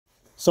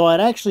So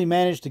I'd actually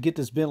managed to get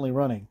this Bentley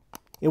running.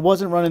 It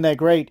wasn't running that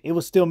great, it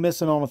was still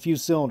missing on a few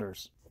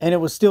cylinders, and it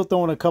was still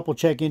throwing a couple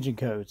check engine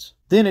codes.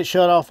 Then it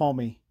shut off on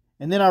me,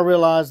 and then I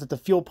realized that the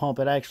fuel pump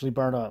had actually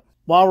burnt up.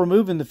 While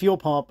removing the fuel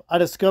pump, I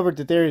discovered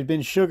that there had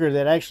been sugar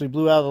that actually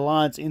blew out of the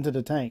lines into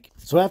the tank.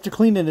 So after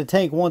cleaning the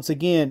tank once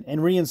again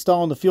and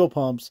reinstalling the fuel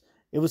pumps,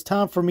 it was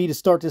time for me to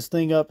start this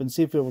thing up and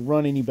see if it would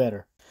run any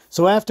better.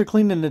 So after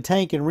cleaning the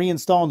tank and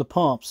reinstalling the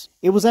pumps,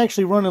 it was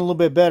actually running a little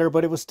bit better,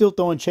 but it was still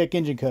throwing check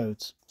engine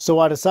codes. So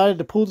I decided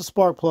to pull the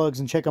spark plugs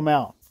and check them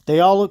out. They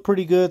all looked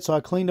pretty good, so I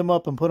cleaned them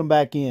up and put them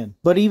back in.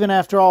 But even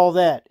after all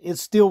that, it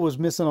still was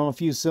missing on a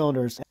few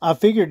cylinders. I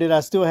figured that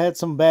I still had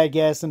some bad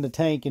gas in the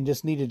tank and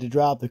just needed to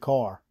drive the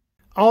car.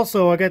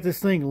 Also, I got this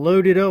thing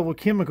loaded up with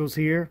chemicals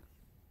here.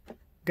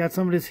 Got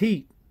some of this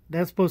heat.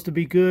 That's supposed to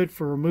be good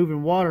for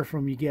removing water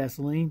from your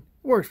gasoline.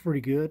 Works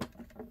pretty good.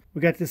 We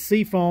got this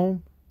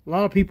seafoam. A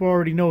lot of people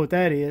already know what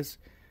that is.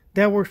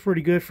 That works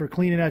pretty good for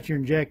cleaning out your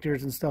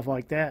injectors and stuff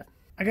like that.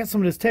 I got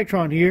some of this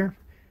Tektron here.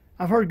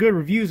 I've heard good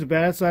reviews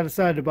about it, so I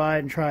decided to buy it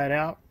and try it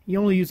out. You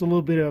only use a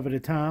little bit of it at a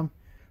time.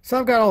 So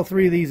I've got all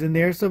three of these in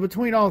there. So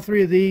between all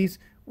three of these,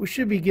 we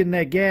should be getting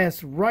that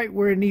gas right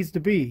where it needs to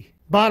be.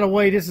 By the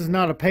way, this is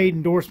not a paid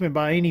endorsement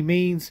by any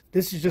means.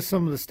 This is just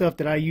some of the stuff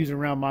that I use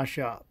around my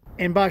shop.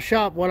 And by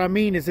shop, what I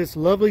mean is this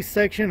lovely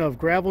section of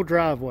gravel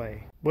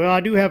driveway. Well, I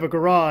do have a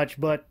garage,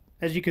 but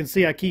as you can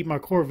see, I keep my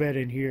Corvette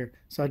in here,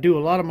 so I do a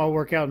lot of my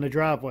work out in the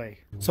driveway.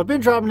 So I've been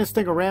driving this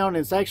thing around, and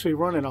it's actually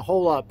running a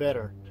whole lot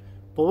better.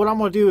 But what I'm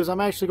going to do is I'm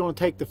actually going to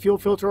take the fuel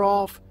filter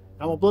off,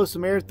 and I'm going to blow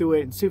some air through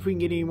it and see if we can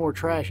get any more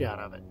trash out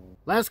of it.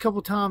 Last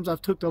couple times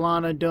I've took the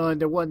line undone,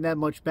 there wasn't that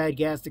much bad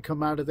gas to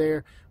come out of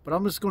there, but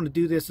I'm just going to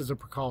do this as a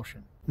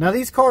precaution. Now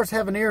these cars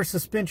have an air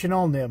suspension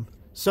on them,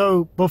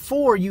 so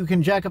before you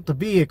can jack up the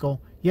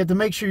vehicle, you have to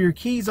make sure your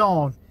key's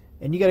on,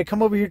 and you got to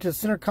come over here to the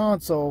center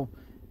console,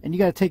 and you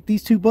got to take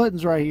these two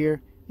buttons right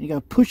here, and you got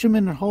to push them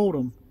in and hold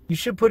them. You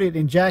should put it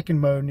in jacking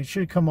mode, and it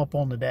should come up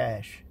on the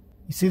dash.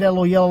 You see that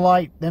little yellow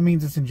light? That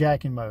means it's in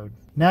jacking mode.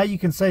 Now you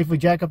can safely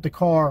jack up the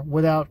car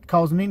without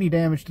causing any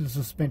damage to the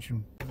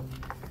suspension.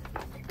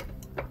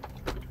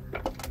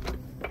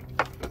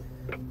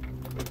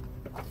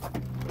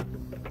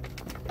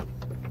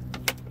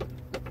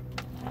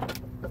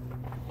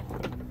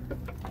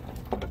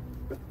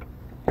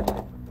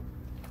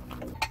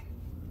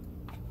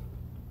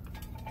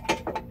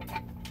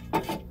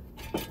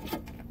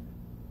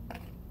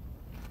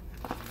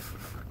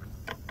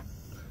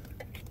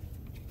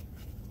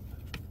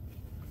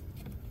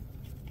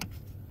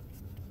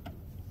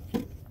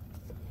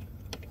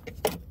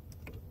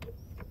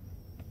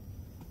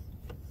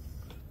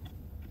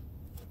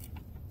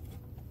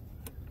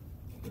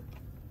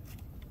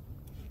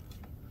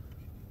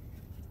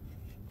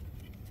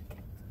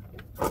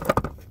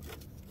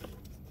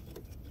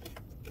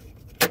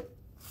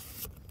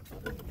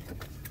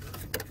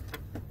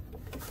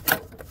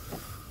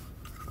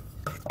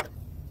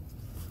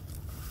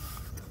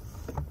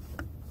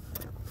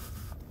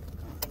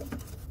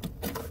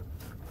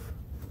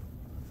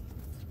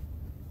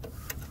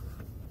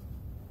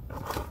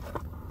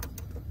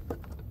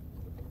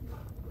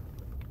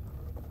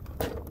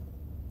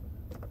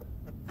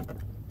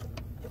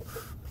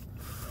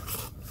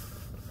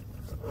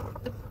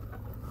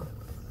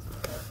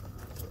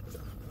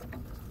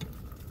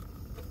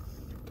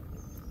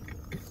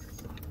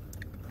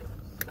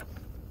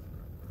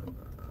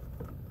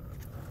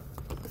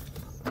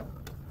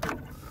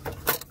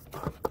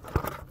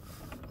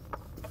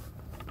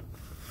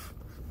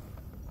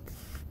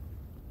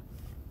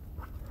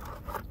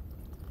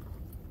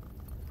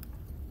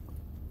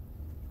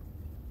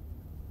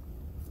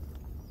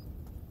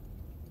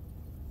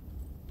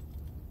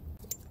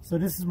 So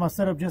this is my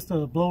setup, just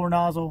a blower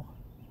nozzle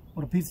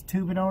with a piece of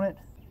tubing on it.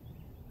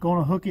 Going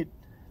to hook it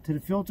to the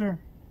filter.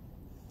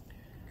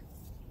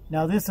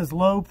 Now this is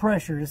low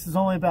pressure. This is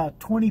only about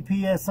 20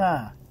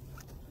 psi.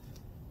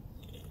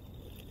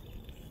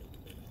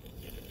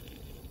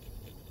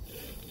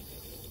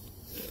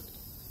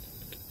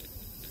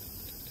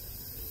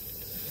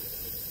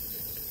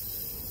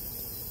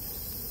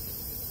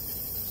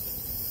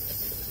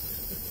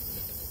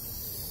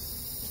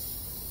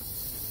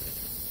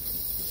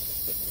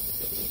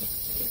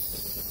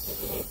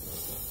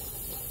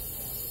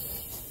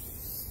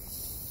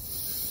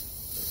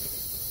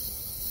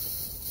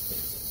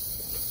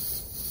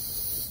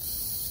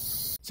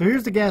 So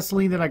here's the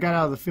gasoline that I got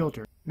out of the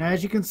filter. Now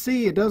as you can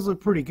see, it does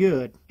look pretty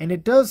good, and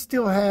it does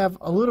still have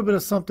a little bit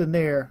of something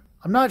there.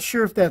 I'm not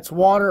sure if that's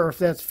water or if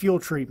that's fuel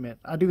treatment.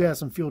 I do have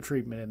some fuel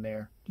treatment in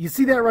there. You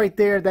see that right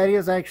there? That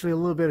is actually a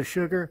little bit of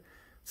sugar.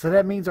 So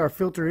that means our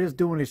filter is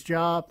doing its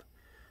job.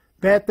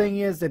 Bad thing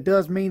is, that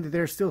does mean that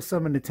there's still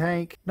some in the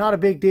tank. Not a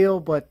big deal,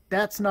 but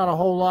that's not a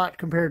whole lot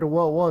compared to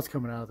what was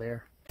coming out of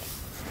there.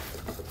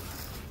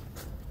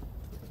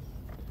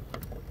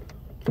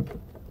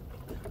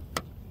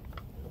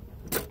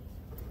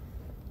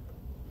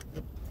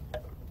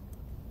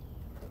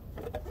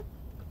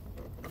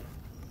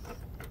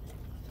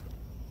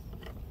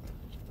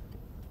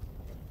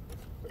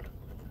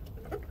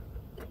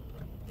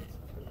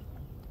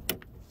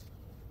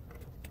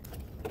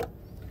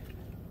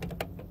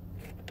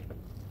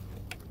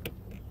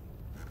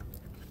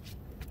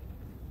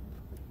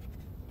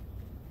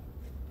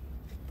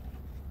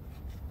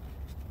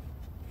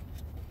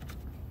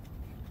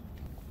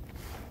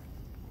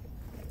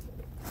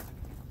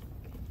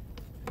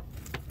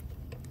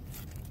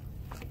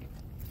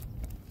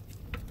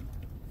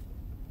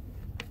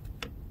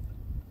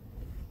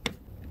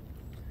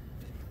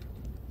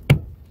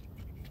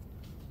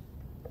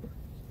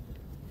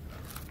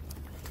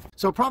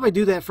 So I'll probably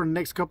do that for the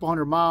next couple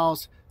hundred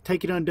miles,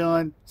 take it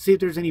undone, see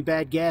if there's any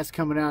bad gas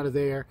coming out of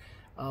there.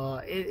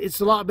 It's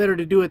a lot better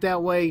to do it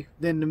that way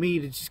than to me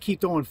to just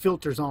keep throwing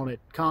filters on it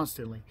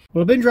constantly.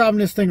 Well, I've been driving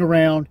this thing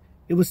around.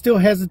 It was still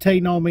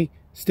hesitating on me,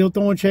 still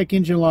throwing check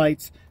engine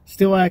lights,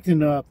 still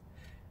acting up.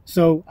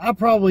 So I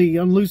probably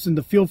unloosened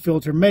the fuel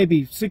filter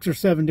maybe 6 or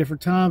 7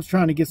 different times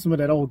trying to get some of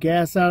that old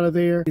gas out of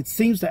there. It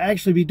seems to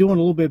actually be doing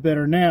a little bit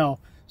better now.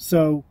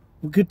 So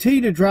we'll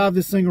continue to drive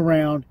this thing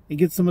around and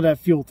get some of that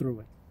fuel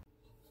through it.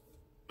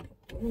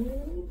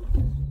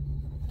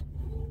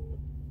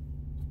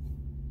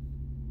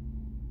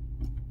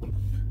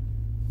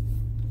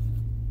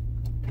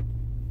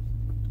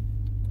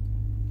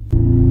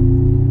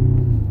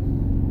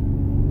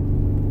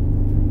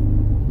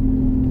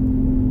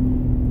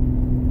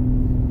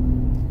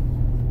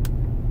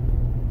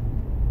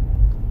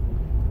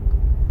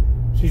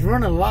 She's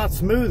running a lot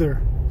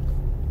smoother.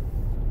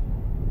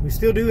 We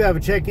still do have a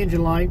check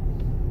engine light.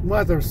 We'll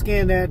have to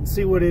scan that and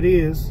see what it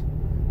is.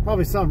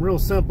 Probably something real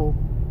simple.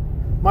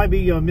 Might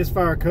be a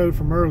misfire code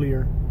from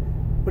earlier.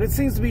 But it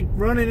seems to be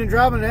running and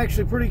driving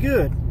actually pretty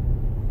good.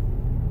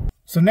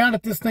 So now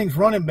that this thing's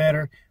running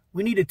better,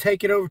 we need to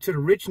take it over to the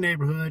rich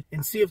neighborhood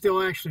and see if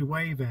they'll actually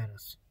wave at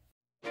us.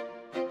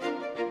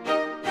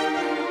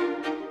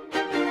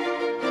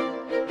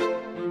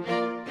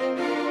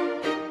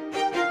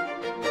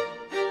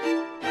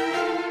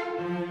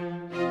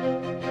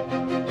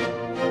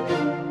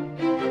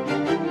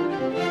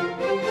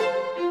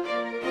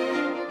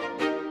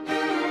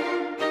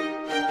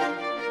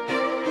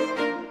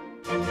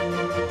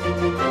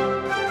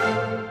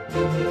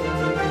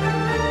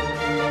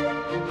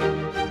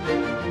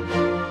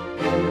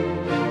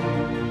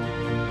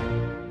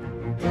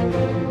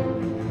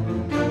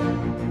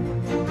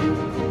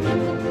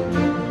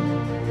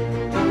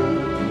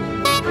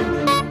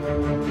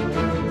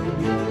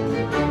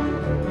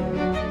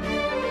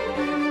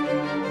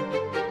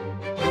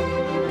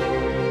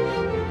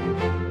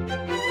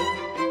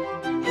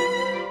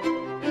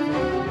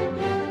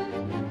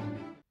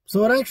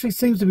 So it actually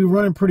seems to be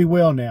running pretty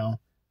well now,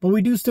 but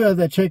we do still have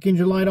that check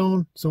engine light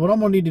on, so what I'm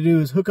going to need to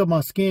do is hook up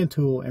my scan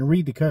tool and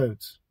read the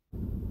codes.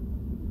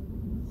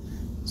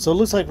 So it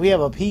looks like we have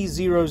a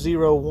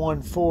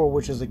P0014,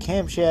 which is a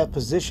camshaft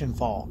position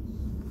fault.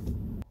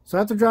 So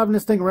after driving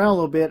this thing around a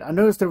little bit, I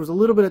noticed there was a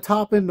little bit of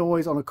top end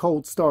noise on a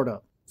cold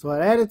startup. So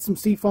I added some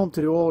seafoam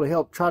to the oil to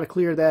help try to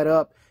clear that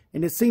up,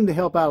 and it seemed to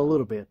help out a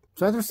little bit.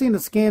 So after seeing the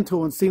scan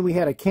tool and seeing we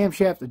had a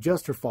camshaft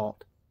adjuster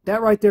fault,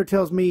 that right there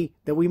tells me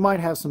that we might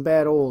have some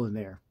bad oil in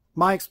there.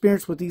 My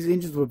experience with these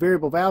engines with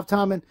variable valve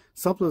timing,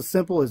 something as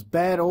simple as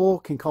bad oil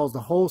can cause the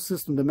whole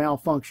system to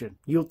malfunction.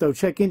 You'll throw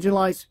check engine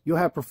lights, you'll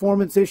have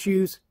performance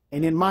issues,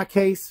 and in my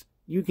case,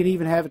 you can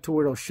even have it to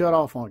where it'll shut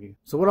off on you.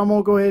 So what I'm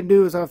going to go ahead and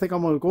do is I think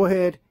I'm going to go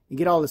ahead and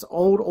get all this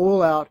old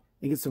oil out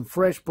and get some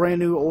fresh brand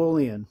new oil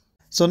in.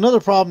 So another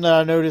problem that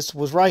I noticed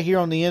was right here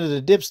on the end of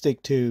the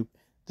dipstick tube.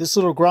 This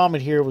little grommet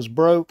here was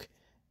broke.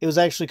 It was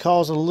actually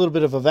causing a little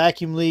bit of a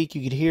vacuum leak.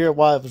 You could hear it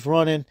while it was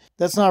running.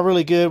 That's not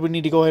really good. We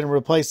need to go ahead and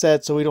replace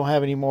that so we don't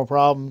have any more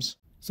problems.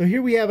 So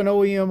here we have an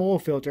OEM oil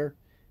filter.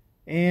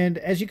 And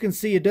as you can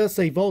see, it does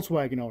say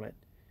Volkswagen on it.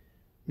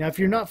 Now, if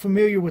you're not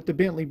familiar with the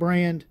Bentley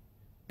brand,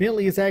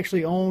 Bentley is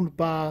actually owned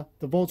by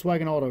the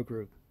Volkswagen Auto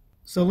Group.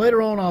 So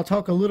later on, I'll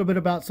talk a little bit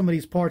about some of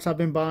these parts I've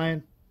been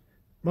buying.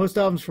 Most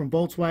of them from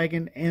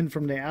Volkswagen and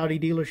from the Audi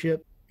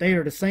dealership. They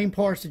are the same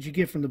parts that you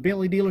get from the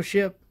Bentley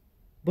dealership,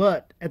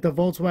 but at the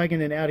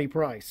Volkswagen and Audi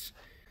price.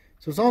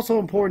 So it's also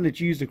important that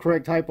you use the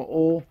correct type of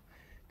oil.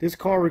 This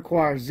car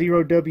requires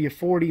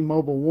 0W40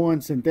 Mobil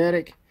 1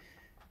 synthetic.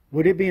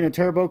 With it being a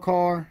turbo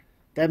car,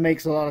 that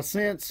makes a lot of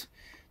sense.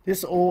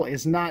 This oil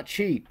is not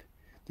cheap.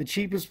 The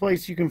cheapest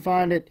place you can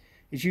find it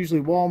is usually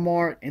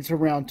Walmart. It's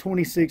around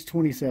 $26,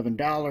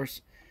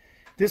 $27.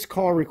 This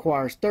car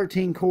requires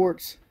 13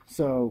 quarts,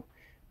 so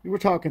we're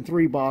talking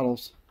 3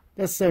 bottles.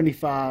 That's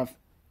 $75,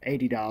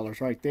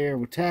 $80 right there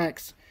with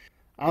tax.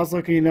 I was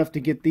lucky enough to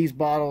get these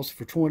bottles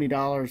for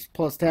 $20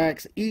 plus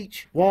tax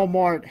each.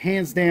 Walmart,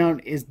 hands down,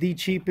 is the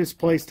cheapest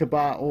place to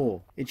buy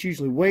oil. It's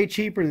usually way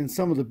cheaper than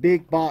some of the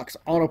big box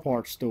auto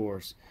parts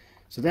stores.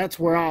 So that's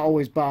where I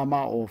always buy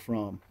my oil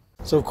from.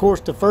 So of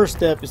course the first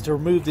step is to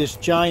remove this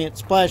giant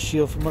splash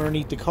shield from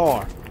underneath the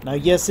car. Now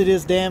yes, it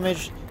is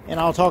damaged, and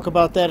I'll talk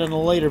about that in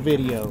a later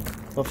video.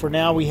 But for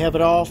now we have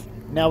it off.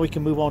 Now we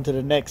can move on to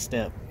the next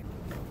step.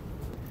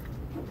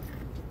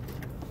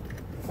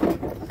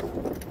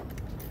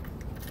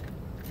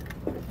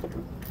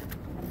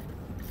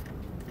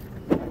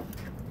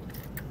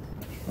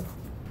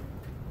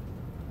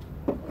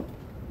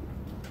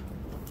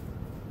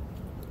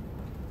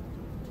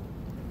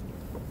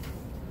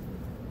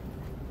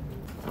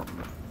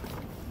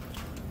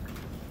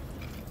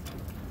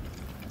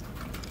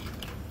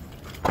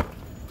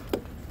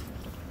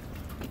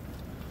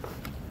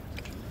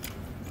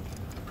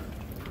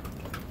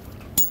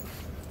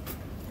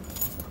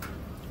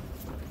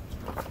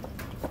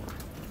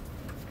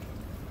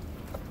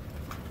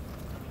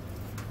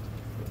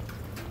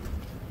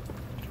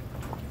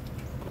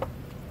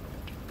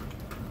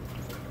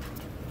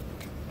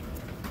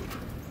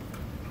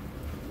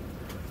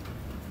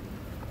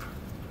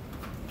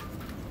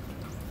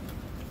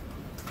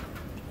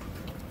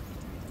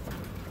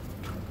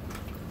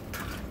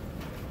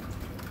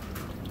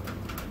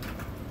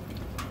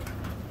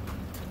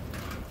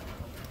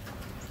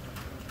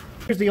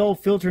 Here's the old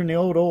filter and the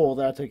old oil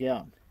that I took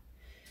out.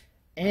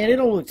 And it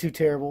don't look too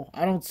terrible.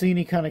 I don't see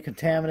any kind of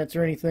contaminants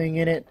or anything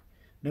in it.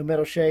 No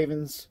metal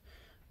shavings.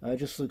 It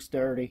just looks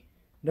dirty.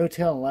 No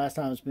telling last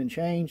time it's been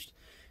changed.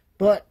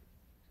 But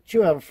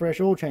she'll have a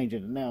fresh oil change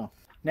in it now.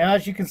 Now,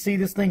 as you can see,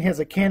 this thing has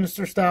a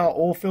canister style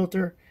oil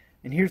filter.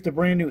 And here's the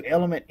brand new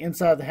element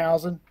inside the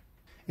housing.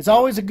 It's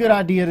always a good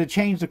idea to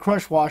change the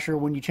crush washer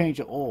when you change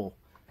the oil.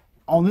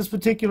 On this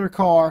particular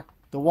car,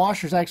 the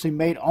washer is actually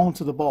made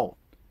onto the bolt.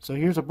 So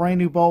here's a brand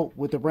new bolt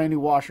with a brand new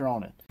washer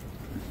on it.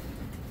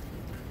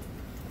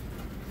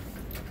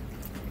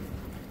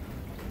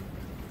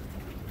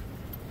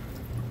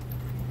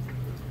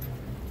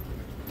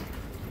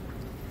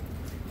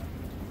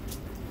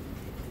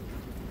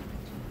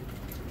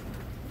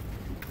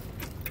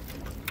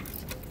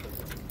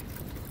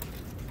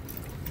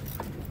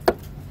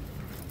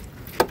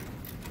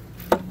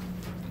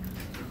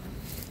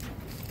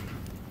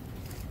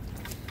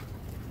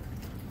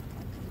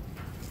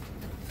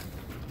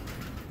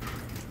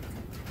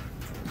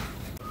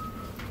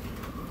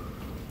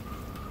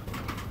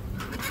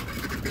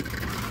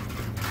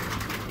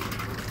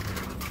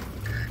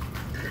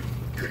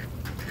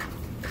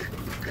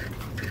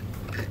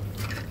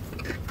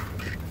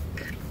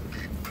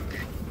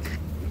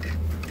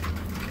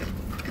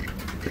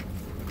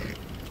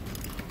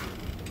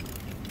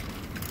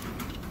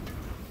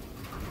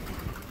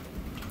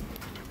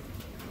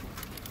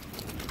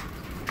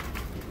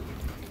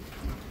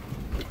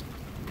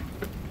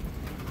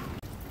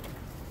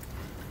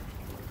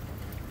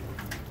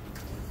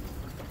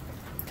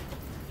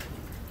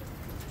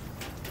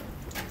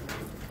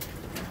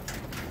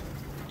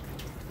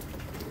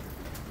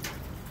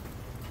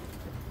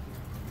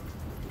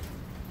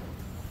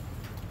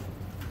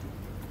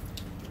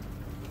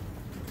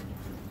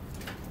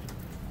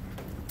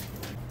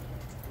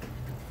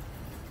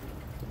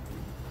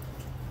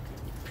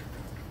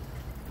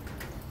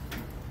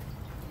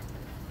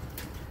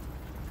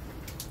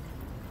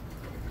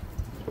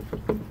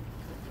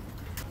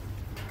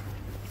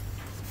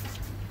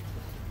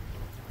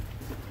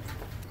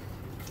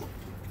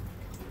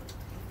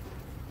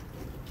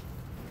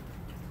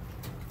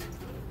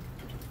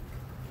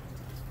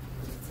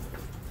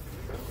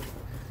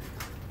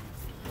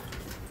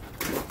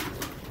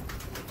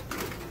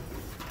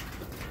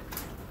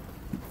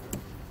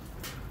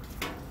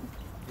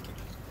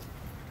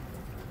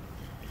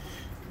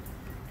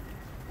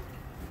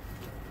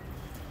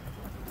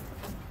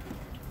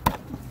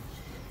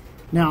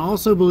 Now, I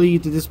also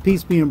believe that this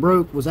piece being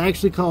broke was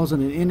actually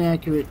causing an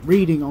inaccurate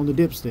reading on the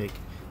dipstick.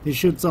 This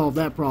should solve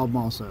that problem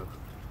also.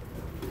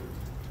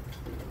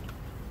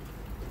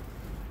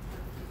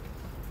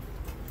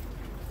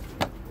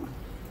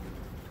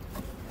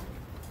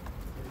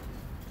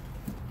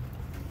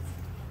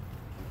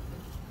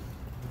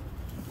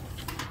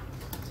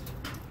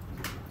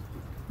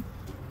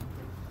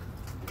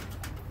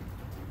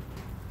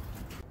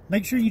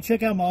 Make sure you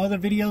check out my other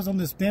videos on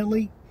this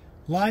Bentley.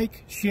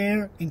 Like,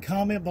 share, and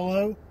comment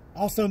below.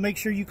 Also, make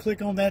sure you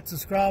click on that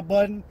subscribe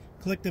button,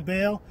 click the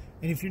bell,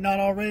 and if you're not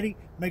already,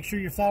 make sure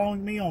you're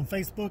following me on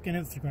Facebook and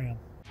Instagram.